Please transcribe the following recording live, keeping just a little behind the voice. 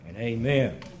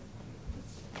Amen.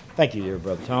 Thank you, dear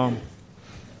Brother Tom.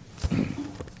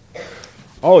 I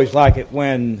always like it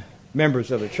when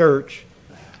members of the church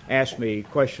ask me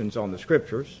questions on the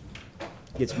Scriptures.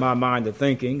 Gets my mind to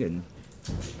thinking and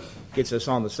gets us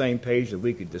on the same page that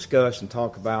we could discuss and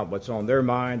talk about what's on their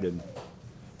mind, and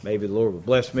maybe the Lord will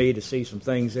bless me to see some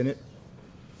things in it.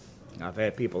 I've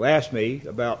had people ask me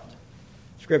about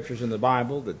Scriptures in the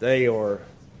Bible that they are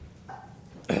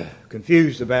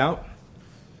confused about.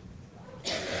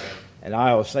 And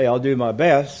I always say I'll do my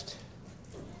best.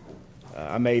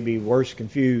 I may be worse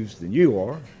confused than you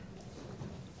are.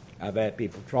 I've had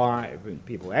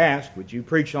people ask, would you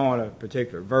preach on a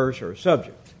particular verse or a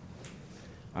subject?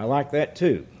 I like that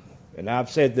too. And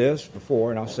I've said this before,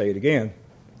 and I'll say it again.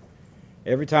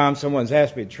 Every time someone's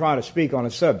asked me to try to speak on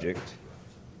a subject,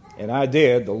 and I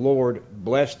did, the Lord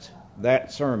blessed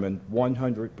that sermon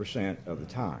 100% of the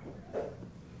time.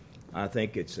 I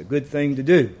think it's a good thing to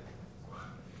do.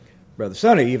 Brother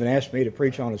Sonny even asked me to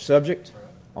preach on a subject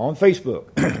on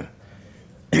Facebook.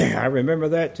 I remember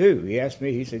that too. He asked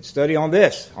me, he said, study on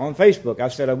this on Facebook. I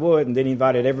said I would, and then he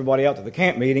invited everybody out to the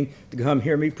camp meeting to come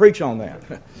hear me preach on that.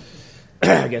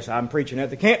 I guess I'm preaching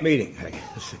at the camp meeting.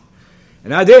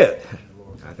 And I did.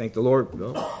 I think the Lord,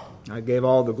 I gave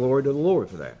all the glory to the Lord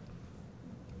for that.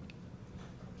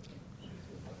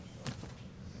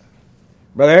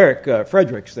 Brother Eric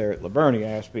Fredericks there at Laverny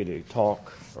asked me to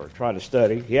talk or try to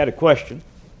study. He had a question.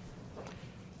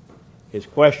 His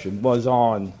question was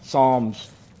on Psalms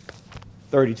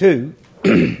 32.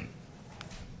 And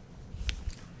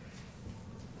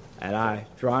I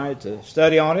tried to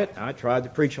study on it. I tried to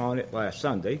preach on it last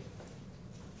Sunday.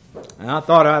 And I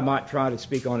thought I might try to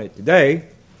speak on it today.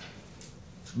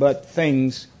 But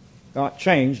things got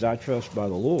changed, I trust, by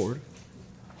the Lord.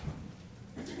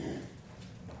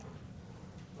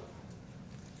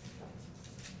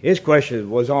 His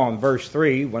question was on verse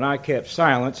 3, when I kept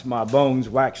silence, my bones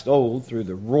waxed old through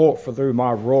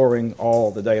my roaring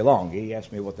all the day long. He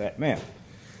asked me what that meant.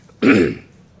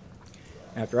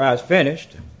 After I was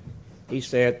finished, he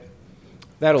said,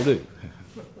 that'll do.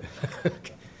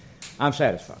 I'm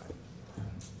satisfied.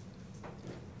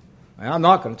 Now, I'm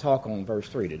not going to talk on verse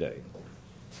 3 today.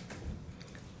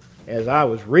 As I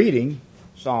was reading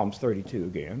Psalms 32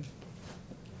 again,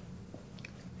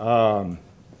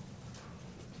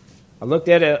 I looked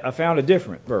at it, I found a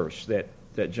different verse that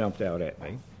jumped out at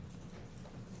me.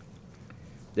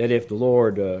 That if the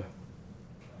Lord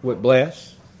would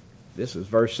bless, this is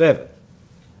verse 7.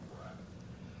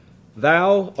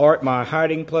 Thou art my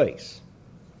hiding place.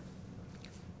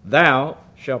 Thou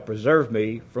shalt preserve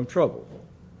me from trouble.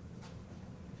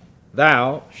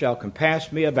 Thou shalt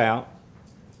compass me about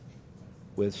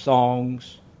with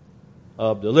songs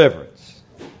of deliverance.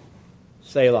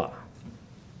 Selah.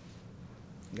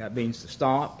 That means to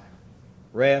stop,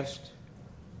 rest,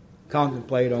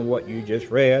 contemplate on what you just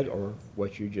read or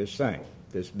what you just sang,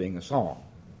 this being a song.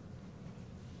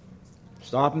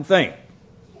 Stop and think.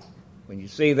 When you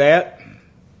see that,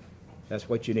 that's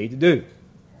what you need to do.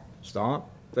 Stop,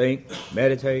 think,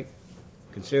 meditate,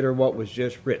 consider what was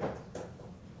just written.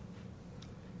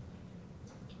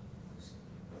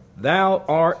 Thou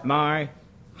art my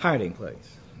hiding place.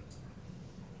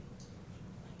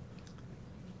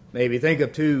 Maybe think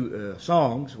of two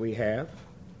songs we have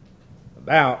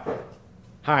about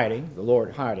hiding, the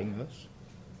Lord hiding us.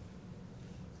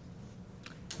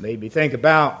 Maybe think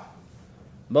about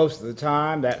most of the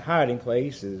time that hiding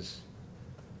place is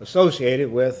associated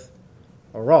with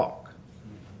a rock.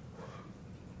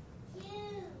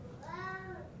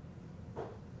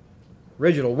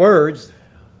 Original words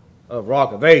of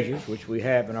Rock of Ages, which we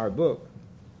have in our book,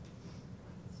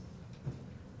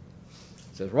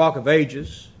 it says, Rock of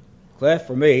Ages, cleft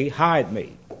for me, hide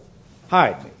me,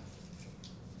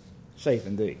 safe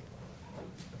in thee.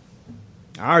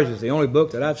 Ours is the only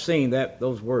book that I've seen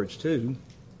those words to,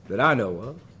 that I know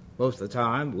of. Most of the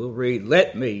time we'll read,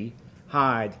 let me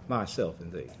hide myself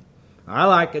in thee. I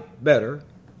like it better.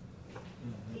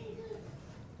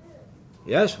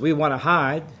 Yes, we want to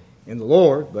hide in the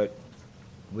Lord, but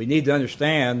we need to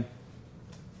understand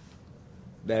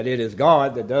that it is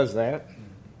God that does that.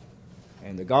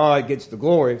 And the God gets the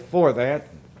glory for that.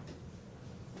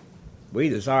 We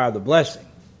desire the blessing.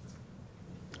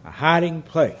 A hiding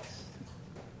place.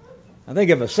 I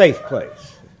think of a safe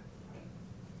place.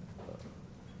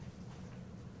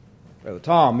 Brother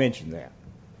Tom mentioned that.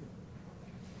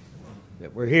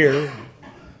 That we're here.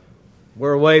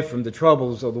 We're away from the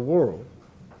troubles of the world.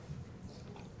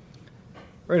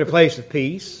 We're in a place of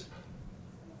peace.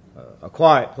 A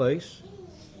quiet place.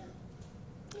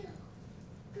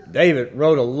 David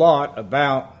wrote a lot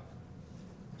about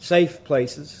safe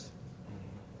places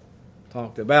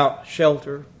talked about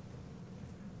shelter,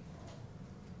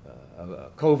 a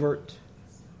covert,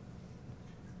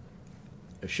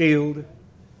 a shield,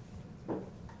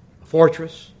 a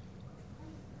fortress,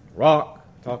 a rock.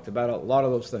 Talked about a lot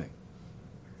of those things.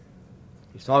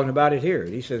 He's talking about it here.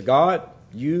 He says, God,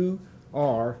 you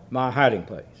are my hiding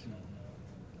place.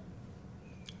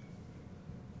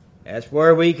 That's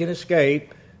where we can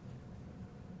escape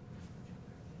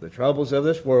the troubles of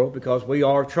this world, because we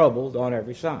are troubled on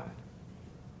every side.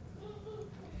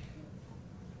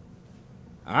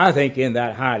 I think in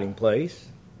that hiding place,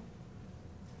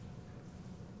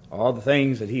 all the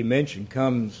things that he mentioned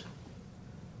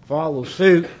follow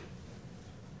suit.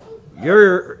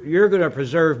 You're going to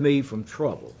preserve me from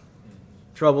trouble.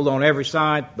 Troubled on every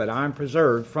side, but I'm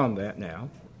preserved from that now,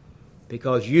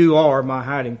 because you are my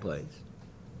hiding place.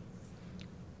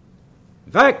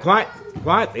 In fact,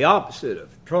 quite the opposite of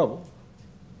trouble.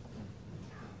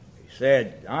 He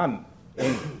said, I'm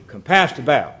compassed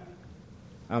about.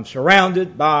 I'm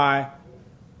surrounded by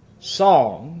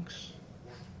songs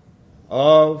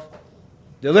of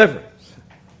deliverance.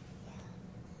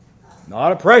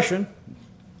 Not oppression.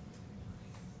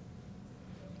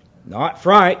 Not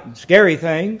fright and scary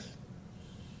things.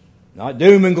 Not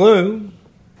doom and gloom.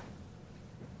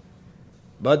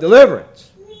 But deliverance.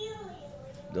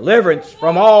 Deliverance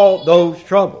from all those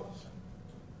troubles.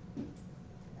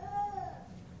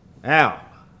 Now,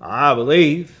 I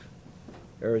believe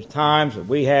there's times that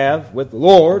we have with the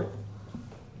Lord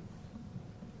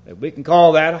that we can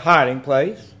call that a hiding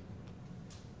place,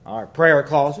 our prayer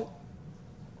closet,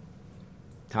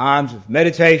 times of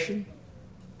meditation,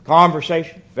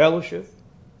 conversation, fellowship.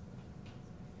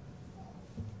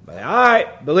 But I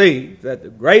believe that the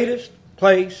greatest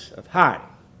place of hiding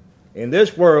in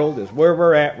this world is where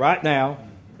we're at right now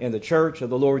in the church of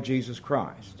the Lord Jesus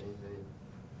Christ.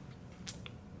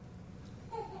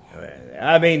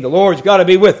 I mean, the Lord's got to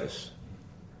be with us.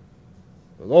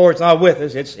 If the Lord's not with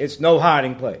us, it's no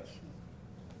hiding place.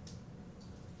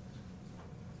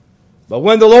 But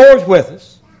when the Lord's with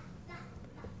us,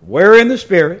 we're in the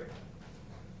Spirit.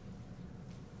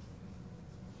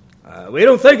 We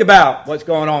don't think about what's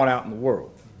going on out in the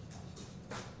world.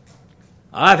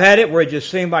 I've had it where it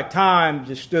just seemed like time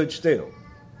just stood still.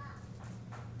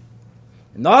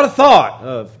 Not a thought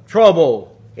of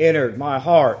trouble entered my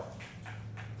heart.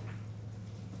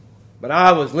 But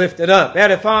I was lifted up,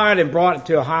 edified, and brought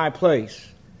into a high place.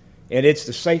 And it's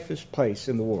the safest place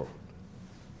in the world.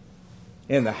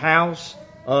 In the house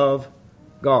of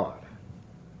God.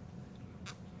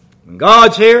 When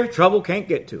God's here, trouble can't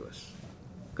get to us,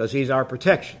 because He's our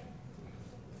protection.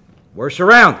 We're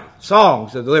surrounded.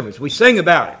 Songs of deliverance. We sing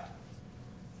about it.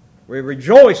 We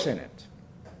rejoice in it.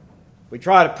 We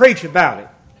try to preach about it.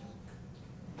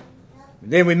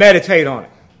 And then we meditate on it.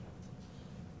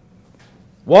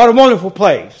 What a wonderful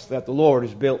place that the Lord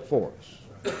has built for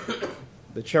us.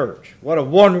 The church. What a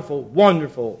wonderful,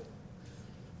 wonderful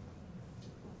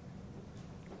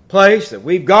place that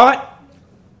we've got.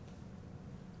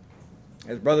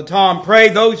 As Brother Tom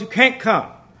prayed, those who can't come,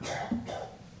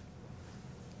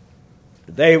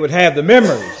 that they would have the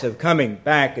memories of coming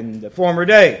back in the former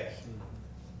days.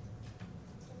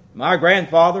 My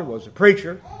grandfather was a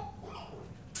preacher.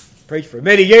 Preached for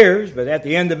many years, but at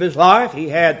the end of his life, he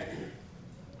had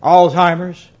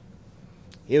Alzheimer's.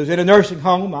 He was in a nursing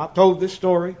home. I've told this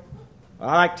story.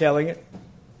 I like telling it.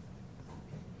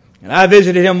 And I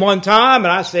visited him one time,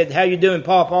 and I said, "How you doing,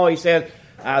 Paw?" He said,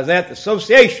 "I was at the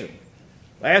association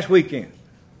last weekend."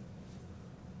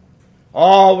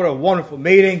 Oh, what a wonderful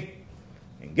meeting.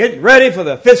 And getting ready for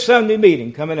the Fifth Sunday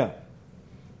meeting coming up.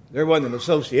 There wasn't an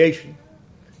association,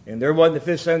 and there wasn't the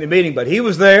Fifth Sunday meeting, but he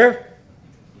was there.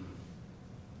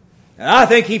 And I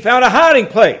think he found a hiding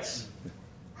place.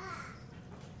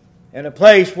 And a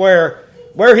place where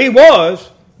he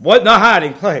wasn't a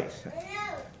hiding place.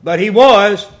 But he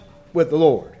was with the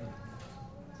Lord.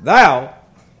 Thou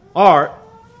art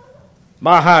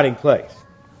my hiding place.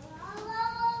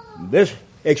 This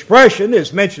expression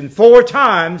is mentioned 4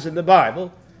 times in the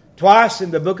Bible, twice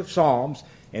in the book of Psalms,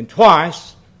 and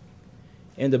twice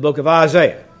in the book of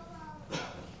Isaiah.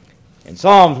 In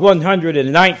Psalms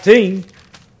 119,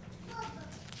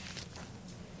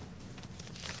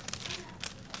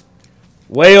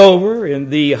 way over in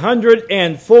the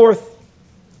 104th,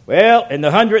 in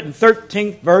the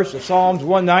 113th verse of Psalms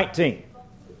 119,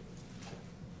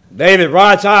 David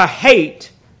writes, "I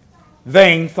hate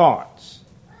vain thoughts,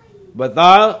 but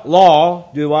thy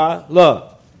law do I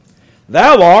love.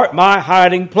 Thou art my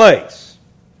hiding place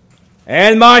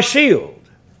and my shield.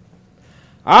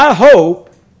 I hope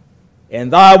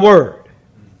in thy word."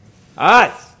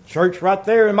 Church right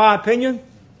there, in my opinion,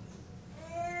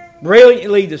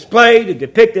 brilliantly displayed and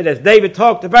depicted as David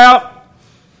talked about.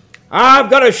 I've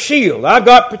got a shield. I've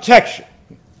got protection.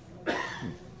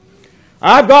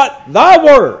 I've got thy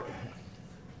word.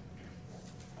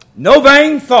 No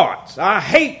vain thoughts. I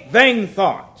hate vain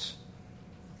thoughts.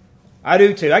 I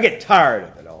do too. I get tired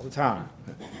of it all the time.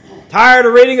 Tired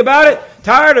of reading about it.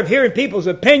 Tired of hearing people's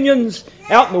opinions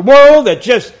out in the world that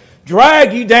just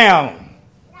drag you down.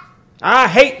 I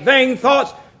hate vain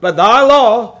thoughts, but thy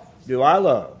law do I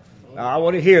love. I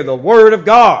want to hear the word of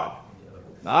God.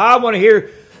 I want to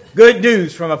hear good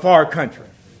news from a far country.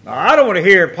 I don't want to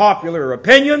hear popular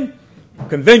opinion,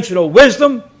 conventional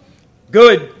wisdom,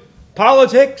 good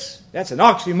politics. That's an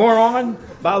oxymoron,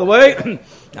 by the way.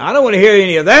 I don't want to hear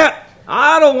any of that.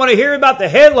 I don't want to hear about the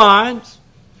headlines.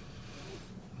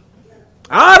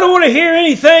 I don't want to hear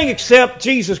anything except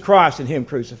Jesus Christ and Him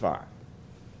crucified.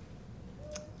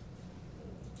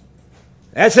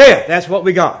 That's it. That's what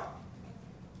we got.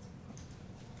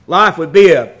 Life would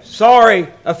be a sorry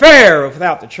affair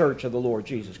without the church of the Lord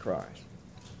Jesus Christ.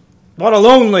 What a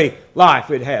lonely life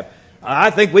we'd have. I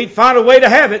think we'd find a way to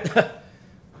have it.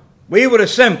 We would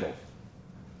assemble.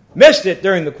 Missed it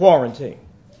during the quarantine.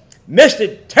 Missed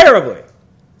it terribly.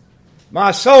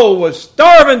 My soul was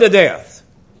starving to death.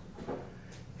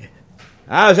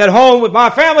 I was at home with my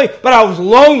family, but I was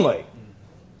lonely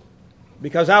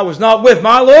because I was not with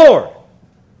my Lord.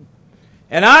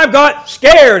 And I got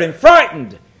scared and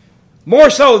frightened, more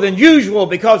so than usual,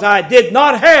 because I did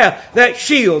not have that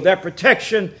shield, that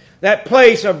protection, that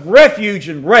place of refuge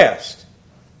and rest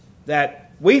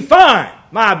that we find,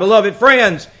 my beloved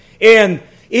friends, in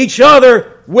each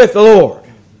other with the Lord.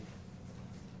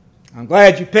 I'm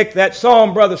glad you picked that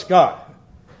psalm, Brother Scott.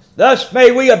 Thus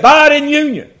may we abide in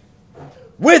union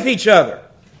with each other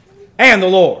and the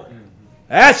Lord.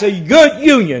 That's a good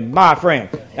union, my friend.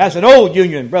 That's an old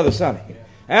union, Brother Sonny.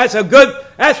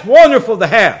 That's wonderful to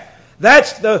have.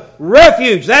 That's the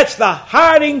refuge. That's the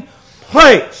hiding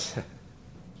place.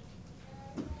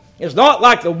 It's not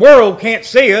like the world can't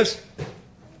see us.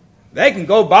 They can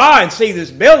go by and see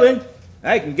this building.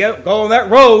 They can go on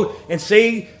that road and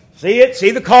see it,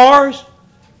 see the cars.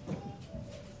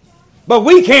 But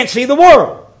we can't see the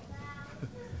world.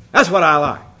 That's what I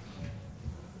like.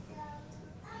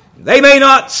 They may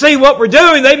not see what we're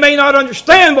doing. They may not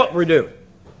understand what we're doing.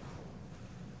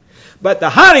 But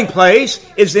the hiding place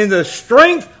is in the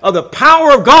strength of the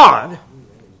power of God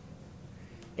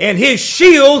and His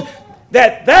shield.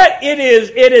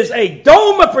 It is a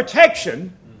dome of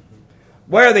protection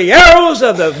where the arrows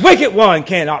of the wicked one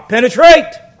cannot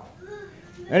penetrate.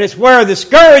 And it's where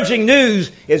discouraging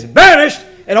news is banished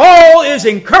and all is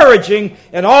encouraging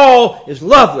and all is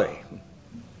lovely.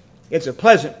 It's a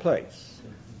pleasant place.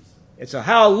 It's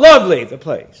how lovely the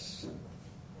place.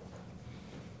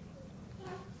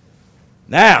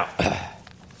 Now,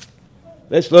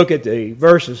 let's look at the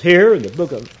verses here in the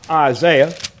book of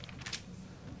Isaiah.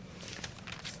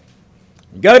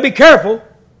 You've got to be careful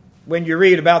when you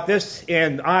read about this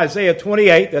in Isaiah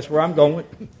 28. That's where I'm going.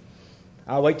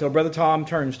 I'll wait till Brother Tom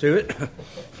turns to it.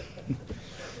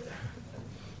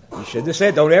 You should have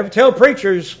said, don't ever tell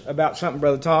preachers about something,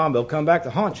 Brother Tom. They'll come back to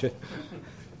haunt you.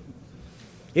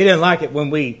 He didn't like it when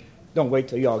we don't wait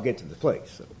till y'all get to the place.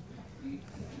 So.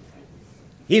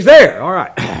 He's there. All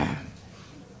right.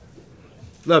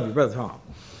 Love you, Brother Tom.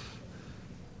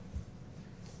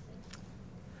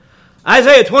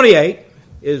 Isaiah 28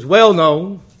 is well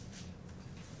known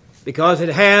because it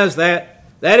has that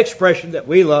expression that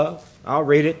we love. I'll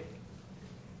read it.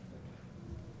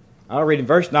 I'll read in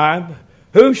verse 9.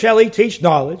 Whom shall he teach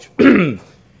knowledge?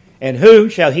 And whom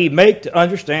shall he make to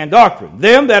understand doctrine?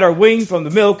 Them that are weaned from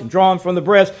the milk and drawn from the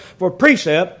breast. For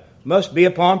precept must be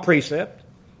upon precept,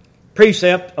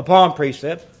 precept upon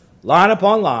precept, line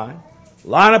upon line,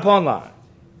 line upon line.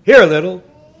 Here a little,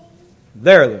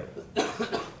 there a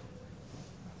little.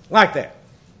 Like that.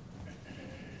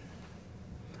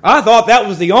 I thought that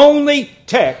was the only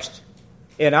text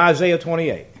in Isaiah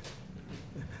 28.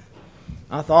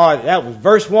 I thought that was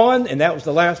verse 1 and that was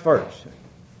the last verse.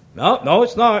 No,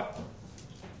 it's not.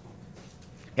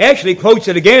 He actually quotes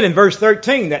it again in verse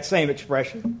 13, that same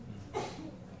expression.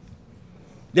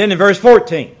 Then in verse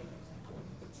 14.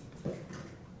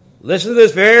 Listen to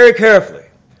this very carefully.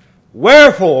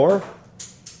 Wherefore,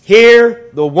 hear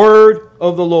the word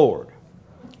of the Lord,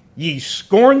 ye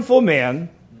scornful men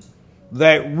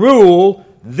that rule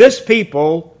this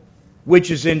people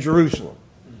which is in Jerusalem.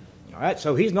 All right,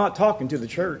 so he's not talking to the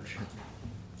church.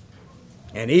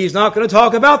 And he's not going to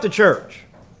talk about the church.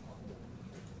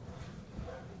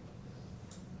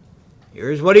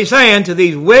 Here's what he's saying to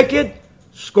these wicked,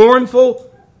 scornful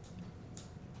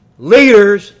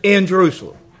leaders in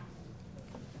Jerusalem.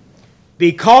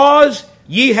 because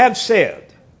ye have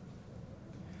said,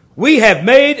 we have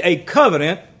made a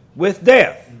covenant with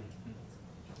death,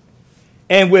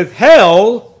 and with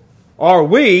hell are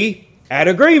we at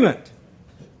agreement.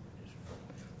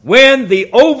 When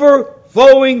the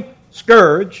overflowing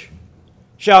scourge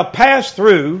shall pass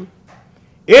through,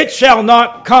 it shall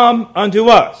not come unto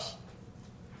us.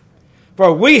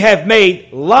 For we have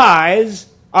made lies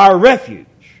our refuge,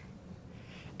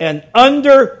 and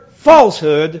under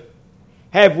falsehood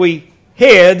have we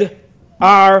hid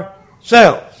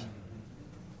ourselves.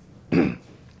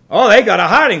 Oh, they got a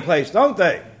hiding place, don't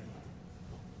they?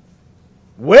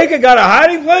 Wicked got a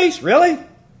hiding place? Really? Is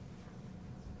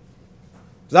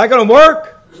that going to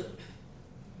work?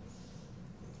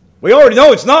 We already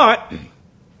know it's not.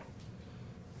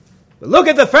 But look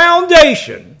at the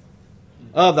foundation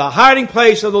of the hiding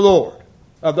place of the Lord,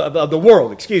 of the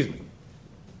world, excuse me.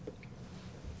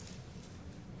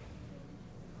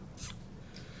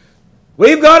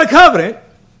 We've got a covenant,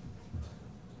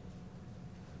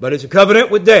 but it's a covenant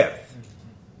with death.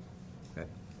 Okay.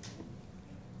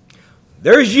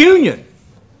 There's union.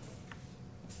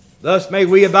 Thus may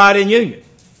we abide in union.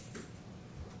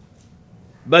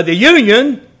 But the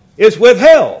union is with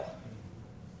hell.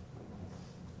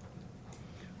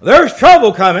 There's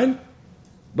trouble coming.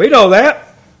 We know that.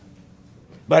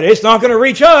 But it's not going to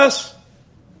reach us.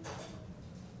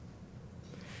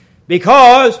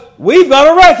 Because we've got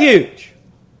a refuge.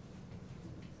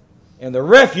 And the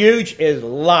refuge is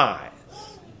lies.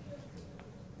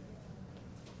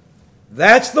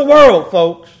 That's the world,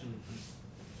 folks.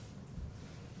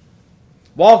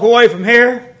 Walk away from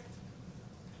here.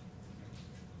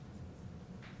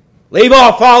 Leave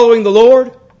off following the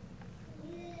Lord.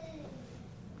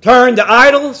 Turn to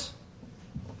idols.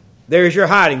 There's your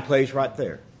hiding place right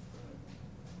there.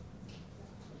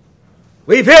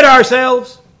 We've hid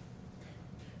ourselves.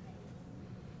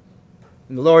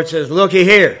 And the Lord says, looky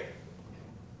here.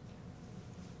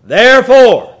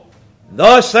 Therefore,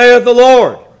 thus saith the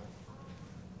Lord,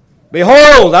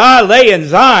 behold, I lay in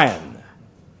Zion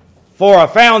for a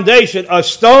foundation a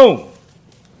stone,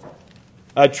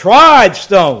 a tried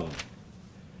stone,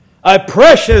 a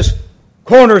precious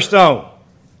cornerstone,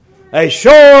 a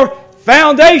sure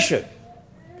foundation.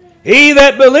 He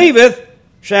that believeth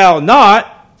shall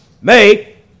not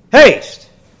make haste.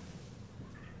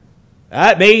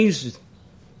 That means,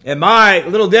 in my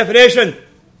little definition,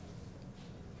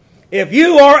 if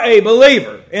you are a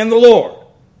believer in the Lord,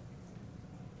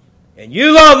 and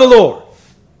you love the Lord,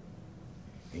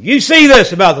 and you see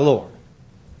this about the Lord,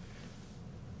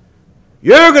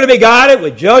 you're going to be guided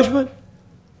with judgment,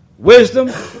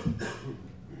 wisdom,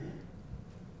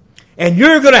 and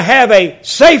you're going to have a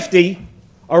safety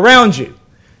around you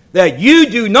that you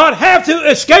do not have to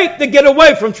escape to get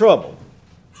away from trouble.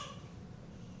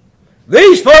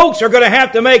 These folks are going to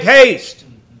have to make haste.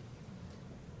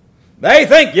 They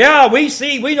think, yeah,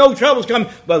 we know trouble's coming,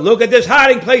 but look at this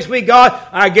hiding place we got.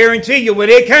 I guarantee you, when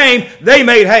it came, they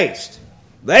made haste.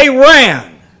 They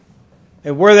ran.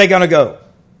 And where are they going to go?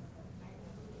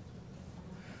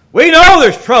 We know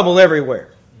there's trouble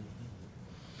everywhere.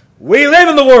 We live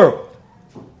in the world.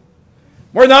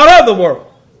 We're not of the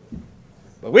world,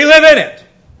 but we live in it.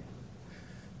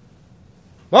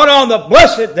 But on the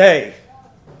blessed day,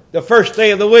 the first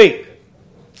day of the week,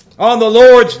 on the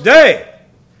Lord's day,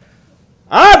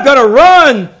 I've got to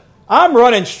run. I'm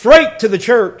running straight to the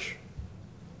church.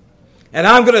 And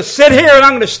I'm going to sit here and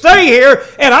I'm going to stay here,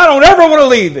 and I don't ever want to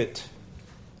leave it.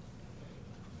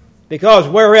 Because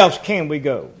where else can we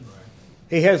go?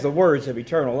 He has the words of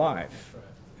eternal life.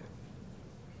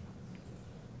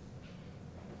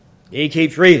 He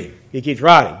keeps reading. He keeps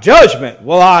writing. Judgment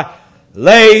will I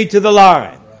lay to the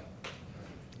lion,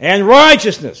 and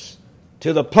righteousness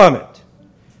to the plummet.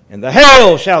 And the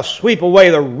hail shall sweep away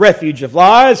the refuge of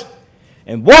lies,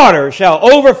 and water shall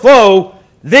overflow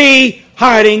the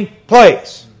hiding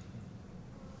place.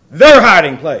 Their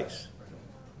hiding place.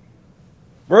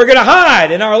 We're going to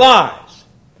hide in our lies.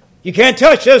 You can't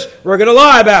touch us, we're going to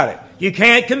lie about it. You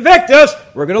can't convict us,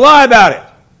 we're going to lie about it.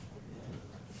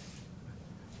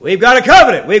 We've got a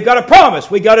covenant, we've got a promise,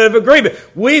 we've got an agreement,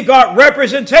 we've got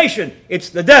representation. It's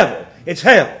the devil, it's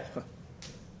hell.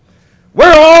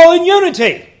 We're all in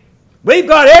unity. We've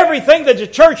got everything that the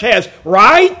church has,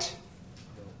 right?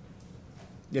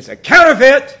 It's a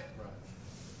counterfeit.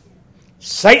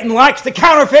 Satan likes to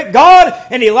counterfeit God,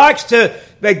 and he likes to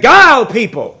beguile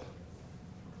people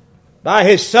by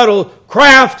his subtle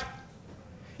craft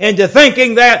into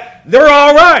thinking that they're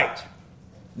all right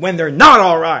when they're not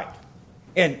all right.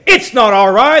 And it's not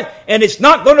all right, and it's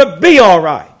not going to be all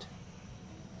right.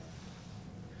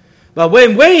 But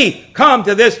when we come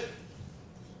to this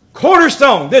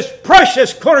cornerstone, this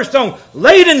precious cornerstone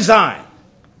laid in Zion,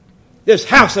 this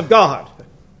house of God.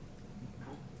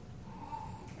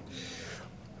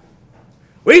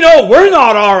 We know we're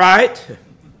not all right,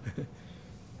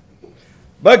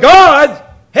 but God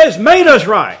has made us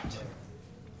right.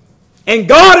 And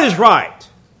God is right.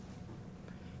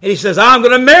 And He says, I'm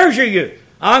going to measure you.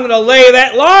 I'm going to lay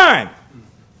that line.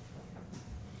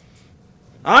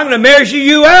 I'm going to measure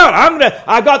you out.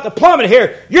 I got the plummet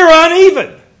here. You're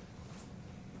uneven.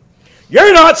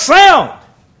 You're not sound.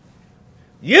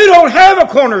 You don't have a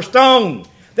cornerstone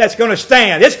that's going to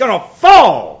stand. It's going to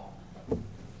fall.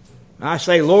 I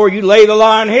say, Lord, you lay the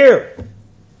line here.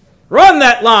 Run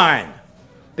that line.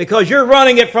 Because you're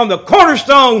running it from the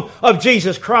cornerstone of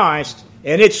Jesus Christ.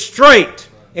 And it's straight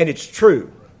and it's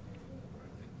true.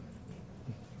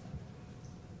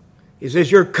 He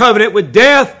says, your covenant with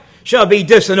death shall be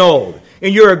disannulled,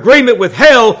 and your agreement with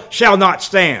hell shall not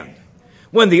stand.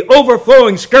 When the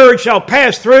overflowing scourge shall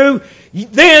pass through,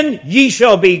 then ye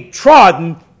shall be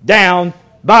trodden down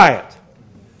by it.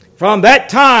 From that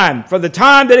time, from the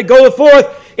time that it goeth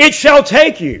forth, it shall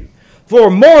take you. For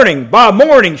morning by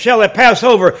morning shall it pass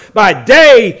over, by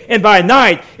day and by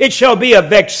night. It shall be a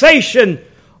vexation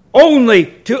only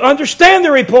to understand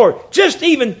the report. Just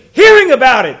even hearing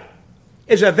about it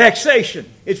is a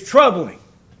vexation. It's troubling.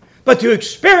 But to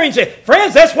experience it,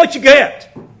 friends, that's what you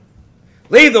get.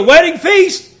 Leave the wedding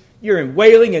feast, you're in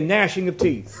wailing and gnashing of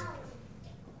teeth.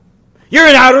 You're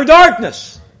in outer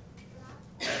darkness.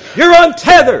 You're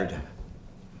untethered.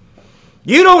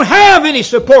 You don't have any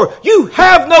support. You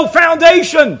have no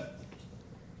foundation.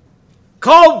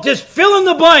 Just fill in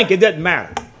the blank. It doesn't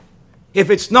matter.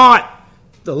 If it's not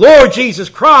the Lord Jesus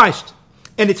Christ,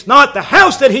 and it's not the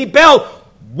house that He built,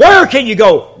 where can you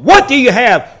go? What do you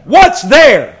have? What's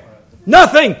there?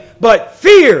 Nothing but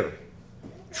fear,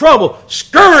 trouble.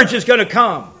 Scourge is going to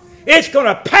come. It's going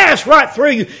to pass right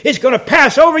through you. It's going to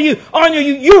pass over you, on you.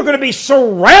 You're going to be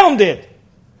surrounded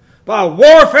by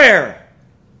warfare,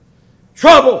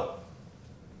 trouble.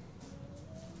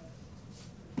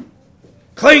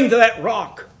 Cling to that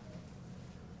rock.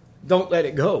 Don't let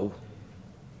it go.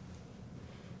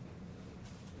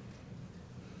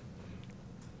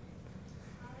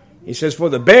 He says, for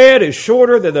the bed is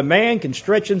shorter than the man can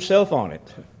stretch himself on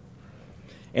it,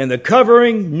 and the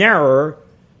covering narrower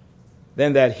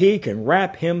than that he can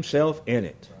wrap himself in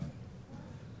it.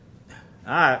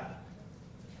 I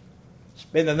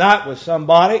spent the night with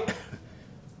somebody.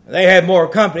 They had more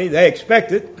company than they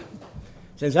expected.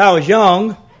 Since I was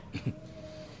young,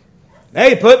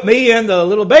 they put me in the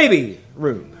little baby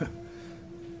room.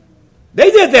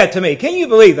 They did that to me. Can you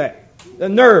believe that? The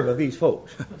nerve of these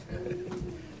folks.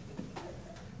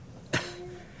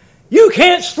 You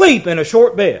can't sleep in a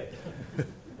short bed.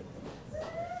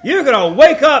 You're going to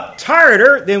wake up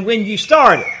tireder than when you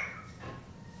started.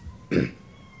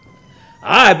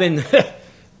 I've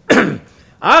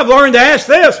learned to ask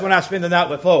this when I spend the night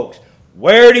with folks.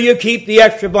 Where do you keep the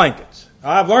extra blankets?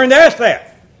 I've learned to ask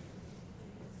that.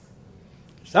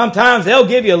 Sometimes they'll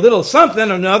give you a little something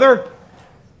or another,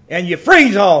 and you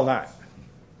freeze all night.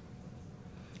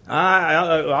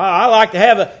 I like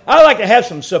to have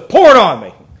some support on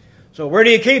me. So where do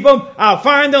you keep them? I'll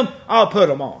find them. I'll put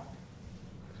them on.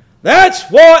 That's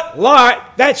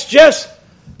just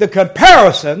the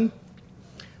comparison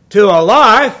to a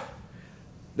life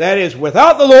that is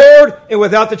without the Lord and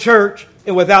without the church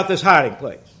and without this hiding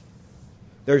place.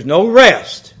 There's no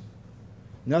rest.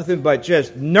 Nothing but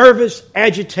just nervous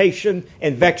agitation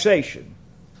and vexation.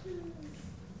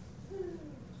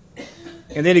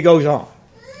 And then he goes on.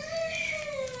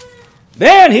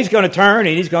 Then he's going to turn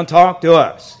and he's going to talk to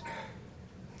us.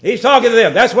 He's talking to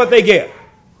them. That's what they get.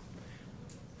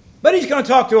 But he's going to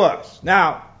talk to us.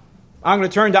 Now, I'm going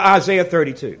to turn to Isaiah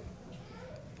 32.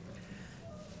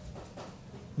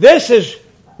 This is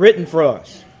written for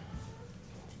us.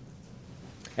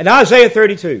 In Isaiah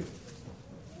 32,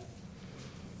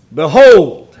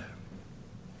 behold,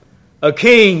 a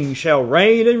king shall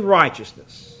reign in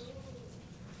righteousness,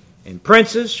 and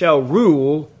princes shall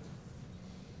rule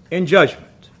in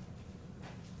judgment.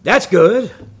 That's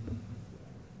good.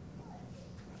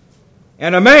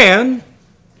 And a man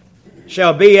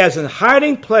shall be as an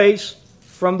hiding place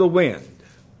from the wind,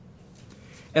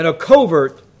 and a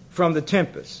covert from the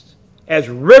tempest, as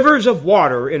rivers of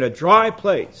water in a dry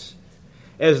place,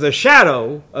 as the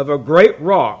shadow of a great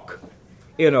rock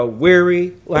in a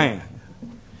weary land.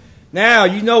 Now,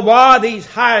 you know why these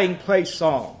hiding place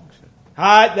songs?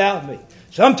 Hide thou me.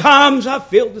 Sometimes I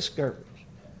feel discouraged.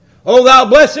 O thou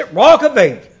blessed rock of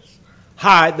ages,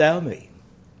 hide thou me.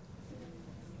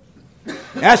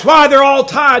 That's why they're all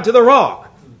tied to the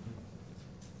rock.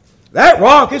 That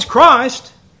rock is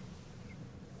Christ.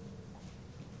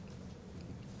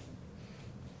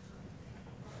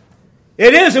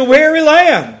 It is a weary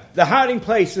land the hiding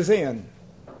place is in.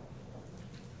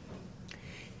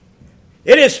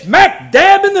 It is smack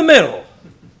dab in the middle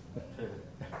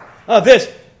of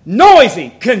this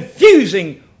noisy,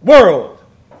 confusing world.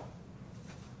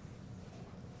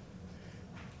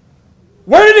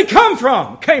 Where did it come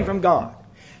from? It came from God.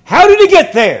 How did it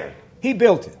get there? He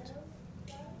built it.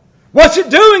 What's it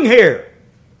doing here?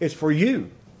 It's for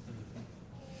you.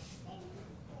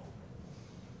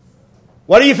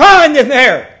 What do you find in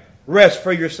there? Rest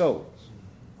for your souls.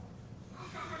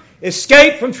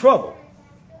 Escape from trouble.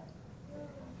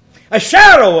 A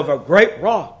shadow of a great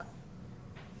rock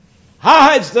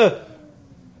hides the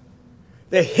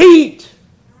heat,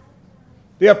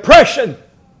 the oppression,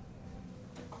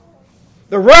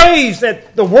 the rays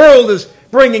that the world is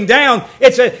bringing down.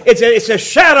 It's a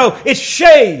shadow. It's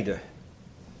shade.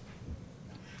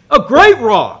 A great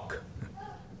rock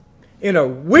in a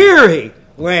weary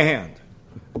land.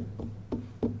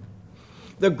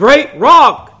 The great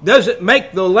rock doesn't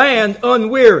make the land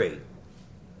unweary,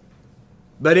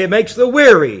 but it makes the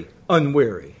weary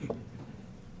unweary.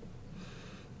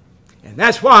 And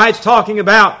that's why it's talking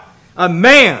about a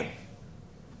man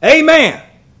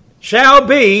shall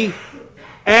be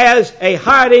as a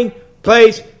hiding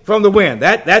place from the wind.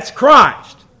 That's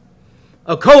Christ.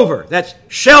 A covert, that's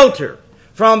shelter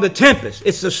from the tempest.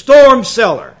 It's the storm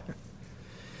cellar.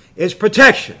 It's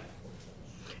protection.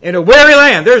 In a weary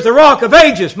land, there's the rock of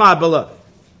ages, my beloved.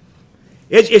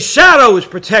 Its shadow is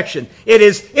protection. It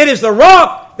is the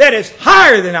rock that is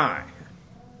higher than I.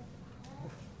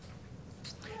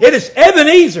 It is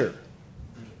Ebenezer,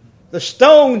 the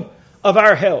stone of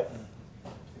our help.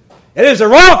 It is a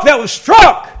rock that was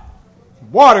struck.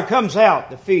 Water comes out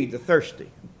to feed the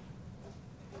thirsty.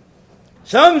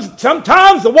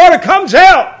 Sometimes the water comes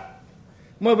out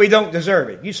when we don't deserve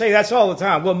it. You say that's all the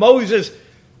time. Well, Moses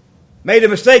made a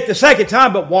mistake the second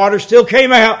time, but water still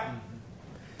came out.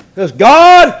 Because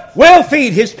God will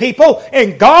feed His people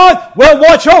and God will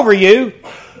watch over you.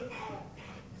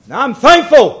 Now I'm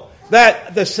thankful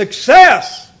that the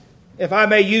success, if I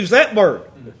may use that word,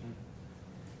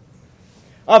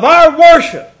 of our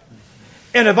worship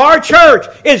and of our church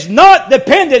is not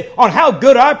dependent on how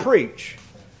good I preach.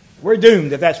 We're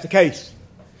doomed if that's the case.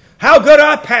 How good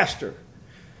I pastor.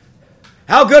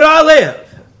 How good I live.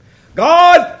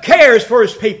 God cares for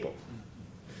His people.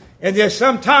 And there's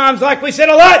sometimes, like we said,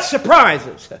 a lot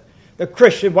surprises the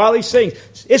Christian while he sings.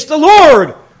 It's the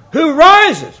Lord who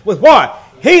rises with what?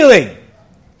 Healing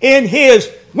in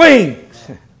His wings.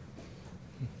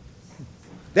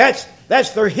 That's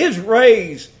His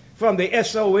rays from the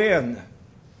S-O-N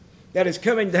that is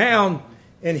coming down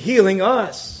and healing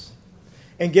us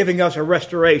and giving us a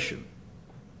restoration.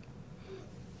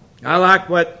 I like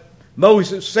what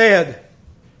Moses said.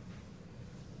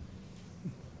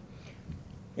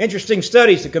 Interesting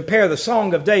studies to compare the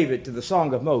Song of David to the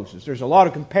Song of Moses. There's a lot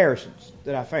of comparisons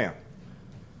that I found.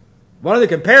 One of the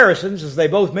comparisons is they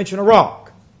both mention a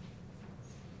rock.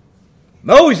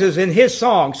 Moses in his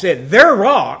song said, their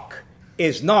rock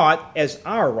is not as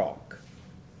our rock.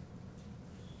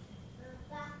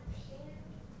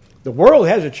 The world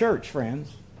has a church,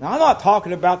 friends. Now, I'm not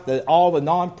talking about all the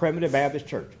non-primitive Baptist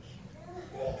churches.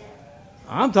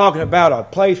 I'm talking about a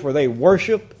place where they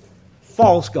worship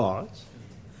false gods,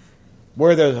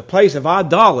 where there's a place of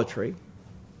idolatry.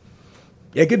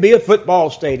 It could be a football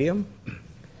stadium.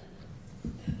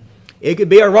 It could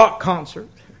be a rock concert.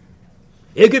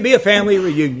 It could be a family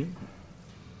reunion.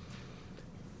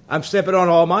 I'm stepping on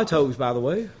all my toes, by the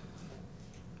way.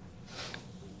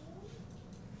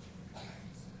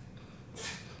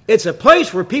 It's a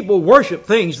place where people worship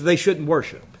things that they shouldn't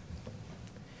worship.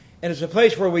 And it's a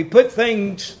place where we put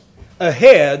things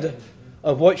ahead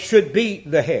of what should be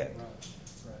the head.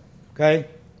 Okay?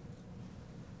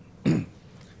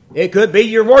 It could be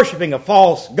you're worshiping a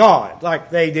false god like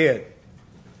they did.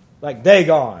 Like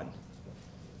Dagon.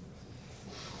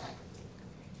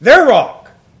 Their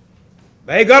rock.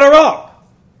 They got a rock.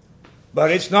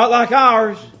 But it's not like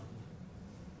ours.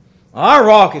 Our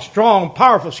rock is strong,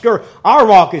 powerful, secure. Our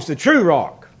rock is the true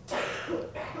rock.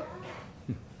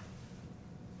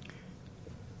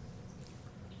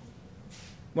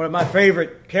 One of my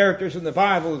favorite characters in the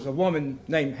Bible is a woman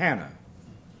named Hannah.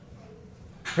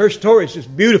 Her story is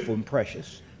just beautiful and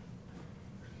precious.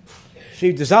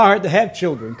 She desired to have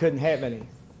children, couldn't have any.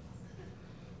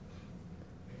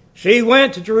 She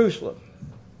went to Jerusalem.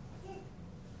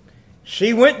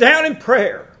 She went down in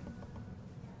prayer.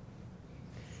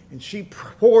 And she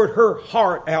poured her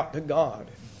heart out to God.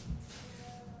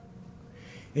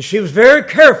 And she was very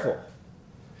careful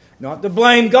not to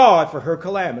blame God for her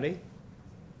calamity.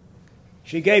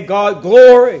 She gave God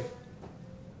glory.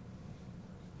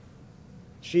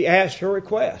 She asked her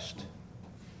request.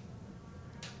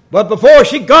 But before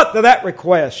she got to that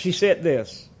request, she said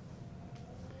this: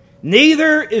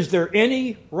 "Neither is there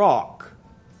any rock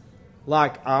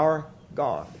like our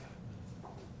God."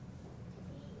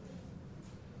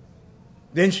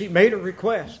 Then she made a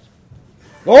request.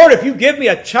 "Lord, if you give me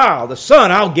a child, a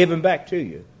son, I'll give him back to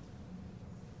you."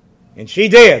 And she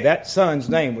did. That son's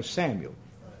name was Samuel.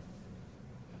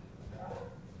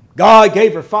 God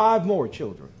gave her 5 more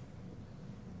children.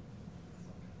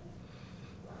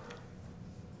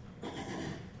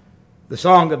 The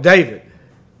Song of David.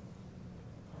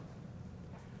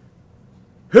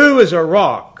 Who is a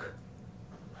rock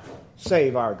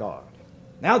save our God?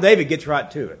 Now David gets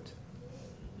right to it.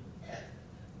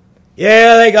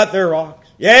 Yeah, they got their rocks.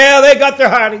 Yeah, they got their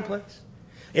hiding place.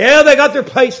 Yeah, they got their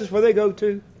places where they go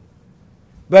to.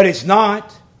 But it's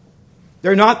not.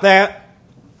 They're not that.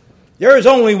 There is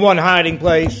only one hiding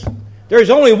place. There's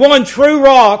only one true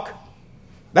rock.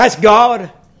 That's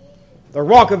God, the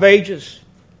Rock of Ages.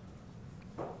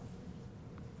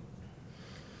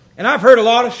 And I've heard a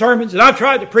lot of sermons, and I've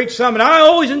tried to preach some, and I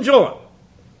always enjoy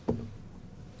them.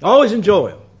 I always enjoy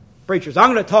them. Preachers,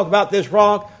 I'm going to talk about this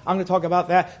rock. I'm going to talk about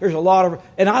that. There's a lot of...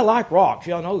 And I like rocks.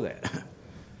 Y'all know that.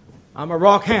 I'm a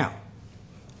rock hound.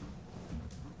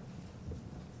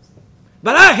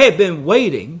 But I have been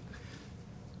waiting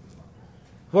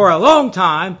for a long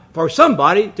time for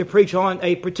somebody to preach on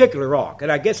a particular rock.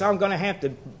 And I guess I'm going to have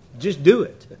to just do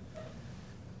it.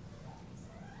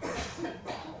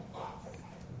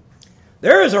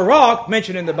 There is a rock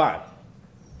mentioned in the Bible.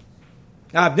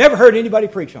 Now, I've never heard anybody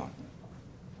preach on it.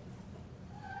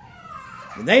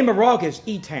 The name of the rock is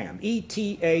Etam.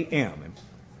 E-T-A-M.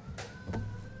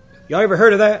 Y'all ever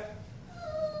heard of that?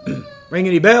 Ring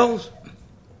any bells?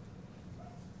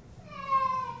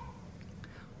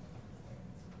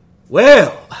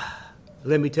 Well,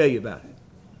 let me tell you about it.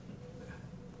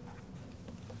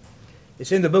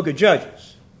 It's in the book of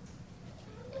Judges.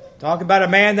 Talking about a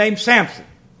man named Samson.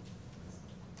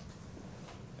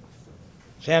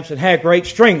 Samson had great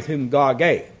strength whom God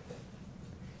gave.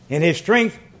 And his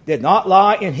strength did not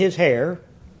lie in his hair.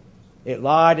 It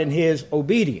lied in his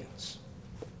obedience.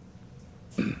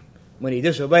 When he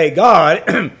disobeyed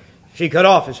God, she cut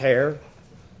off his hair.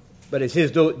 But it's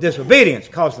his disobedience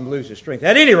caused him to lose his strength.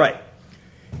 At any rate,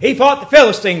 he fought the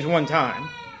Philistines one time.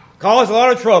 Caused a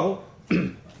lot of trouble.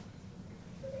 And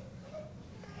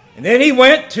then he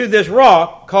went to this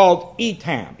rock called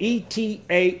Etam.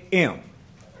 E-T-A-M.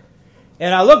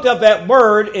 And I looked up that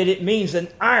word, and it means an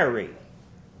eyrie.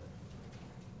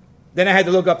 Then I had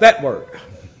to look up that word.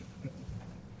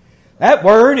 That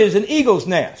word is an eagle's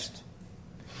nest.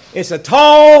 It's a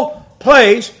tall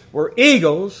place where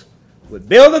eagles would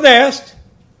build a nest,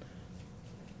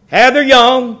 have their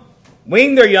young,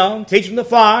 wean their young, teach them to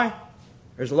fly.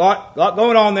 There's a lot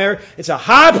going on there. It's a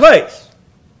high place,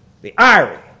 the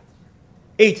eyrie,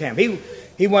 Etam.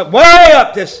 He went way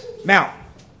up this mountain.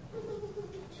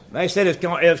 They said it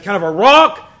was kind of a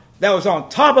rock that was on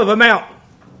top of a mountain.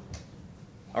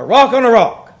 A rock on a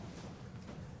rock.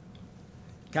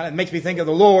 Kind of makes me think of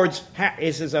the Lord's.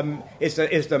 It's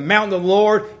the mountain of the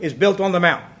Lord is built on the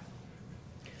mountain.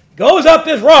 Goes up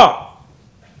this rock.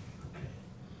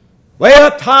 Way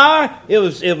up high. It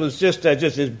was just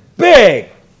this big,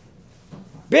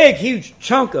 huge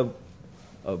chunk of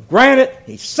granite.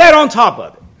 He sat on top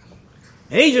of it.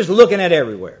 And he's just looking at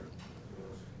everywhere.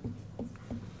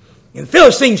 And the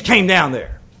Philistines came down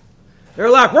there. They're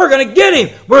like, we're going to get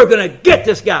him. We're going to get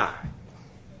this guy.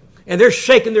 And they're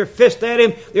shaking their fist at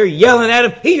him. They're yelling at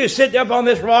him. He's just sitting up on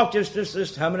this rock,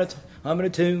 just humming a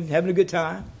tune, having a good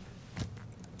time.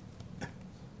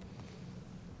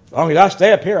 As long as I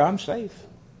stay up here, I'm safe.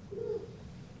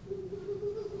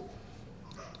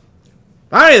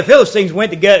 Finally, the Philistines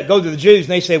went to go to the Jews,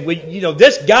 and they said, well,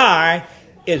 this guy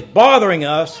is bothering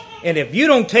us, and if you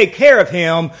don't take care of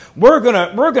him, we're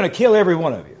gonna kill every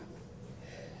one of you.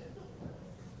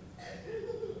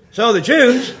 So the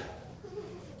Jews,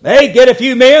 they get a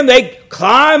few men, they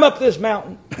climb up this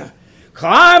mountain,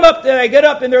 climb up there, they get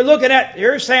up, and they're looking at,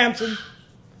 here's Samson,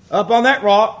 up on that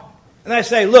rock, and they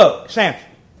say, look, Samson,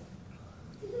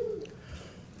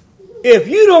 if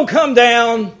you don't come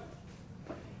down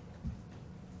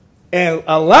and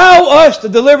allow us to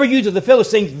deliver you to the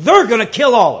Philistines, they're going to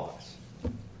kill all of us.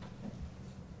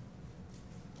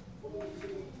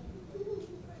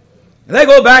 And they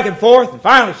go back and forth, and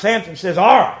finally Samson says,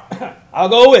 all right, I'll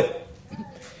go with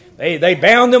it. They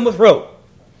bound him with rope.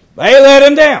 They let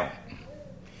him down.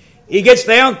 He gets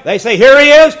down. They say, here he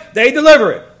is. They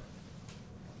deliver him.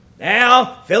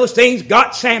 Now, Philistines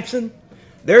got Samson,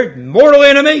 their mortal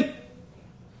enemy.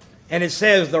 And it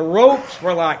says the ropes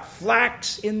were like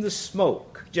flax in the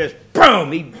smoke. Just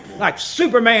boom, he, like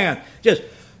Superman, just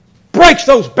breaks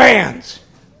those bands.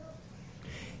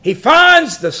 He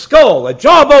finds the skull, a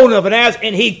jawbone of an ass,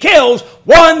 and he kills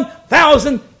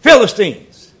 1,000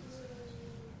 Philistines.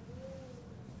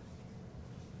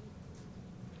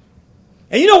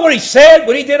 And you know what he said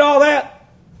when he did all that?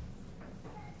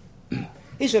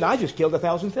 He said, I just killed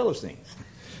 1,000 Philistines.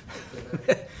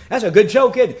 That's a good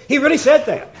joke, isn't it? He really said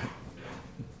that.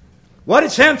 What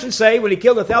did Samson say when he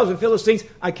killed 1,000 Philistines?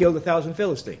 I killed 1,000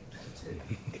 Philistines.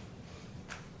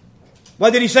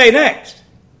 What did he say next?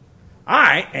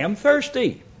 I am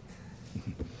thirsty.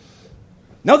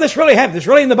 No, this really happened. This is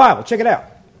really in the Bible. Check it out.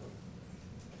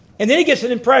 And then he gets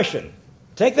an impression.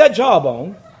 Take that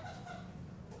jawbone.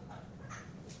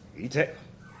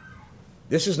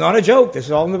 This is not a joke. This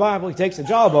is all in the Bible. He takes the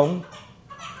jawbone.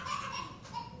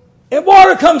 And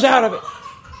water comes out of it.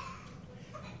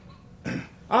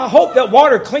 I hope that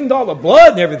water cleaned all the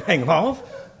blood and everything off.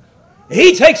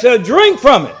 He takes a drink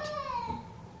from it.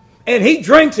 And he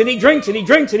drinks and he drinks and he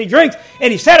drinks and he drinks.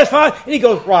 And he's satisfied. And he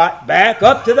goes right back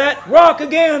up to that rock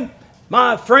again.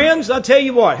 My friends, I'll tell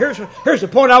you what. Here's the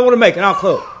point I want to make, and I'll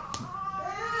close.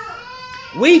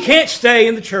 We can't stay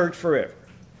in the church forever.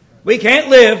 We can't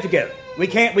live together. We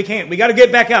can't. We got to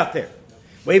get back out there.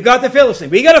 We've got the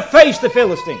Philistines. We've got to face the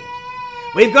Philistines.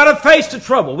 We've got to face the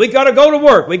trouble. We've got to go to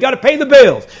work. We've got to pay the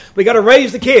bills. We've got to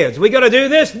raise the kids. We've got to do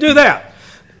this and do that.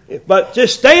 But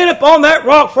just staying up on that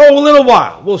rock for a little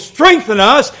while will strengthen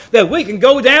us that we can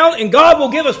go down and God will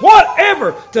give us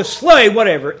whatever to slay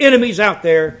whatever enemies out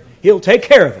there. He'll take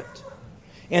care of it.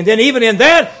 And then even in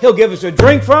that, He'll give us a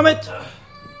drink from it.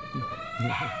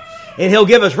 And He'll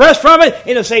give us rest from it.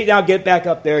 And He'll say, now get back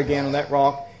up there again on that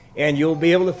rock. And you'll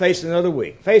be able to face another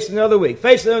week. Face another week.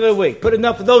 Face another week. Put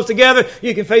enough of those together,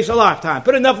 you can face a lifetime.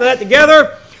 Put enough of that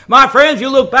together, my friends, you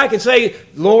look back and say,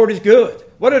 Lord is good.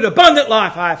 What an abundant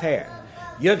life I've had.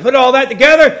 You put all that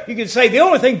together, you can say, the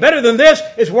only thing better than this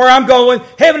is where I'm going,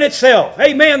 heaven itself.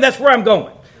 Amen, that's where I'm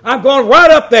going. I'm going right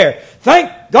up there.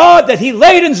 Thank God that He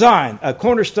laid in Zion a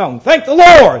cornerstone. Thank the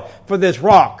Lord for this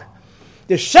rock,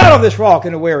 this shadow of this rock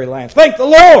in the weary land. Thank the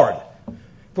Lord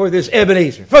for this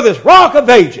Ebenezer, for this rock of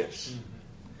ages,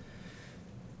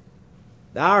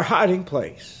 our hiding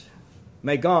place.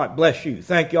 May God bless you.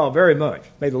 Thank you all very much.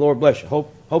 May the Lord bless you.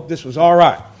 Hope this was all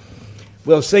right.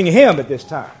 We'll sing a hymn at this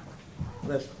time.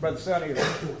 Brother Sonny got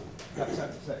something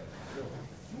to say.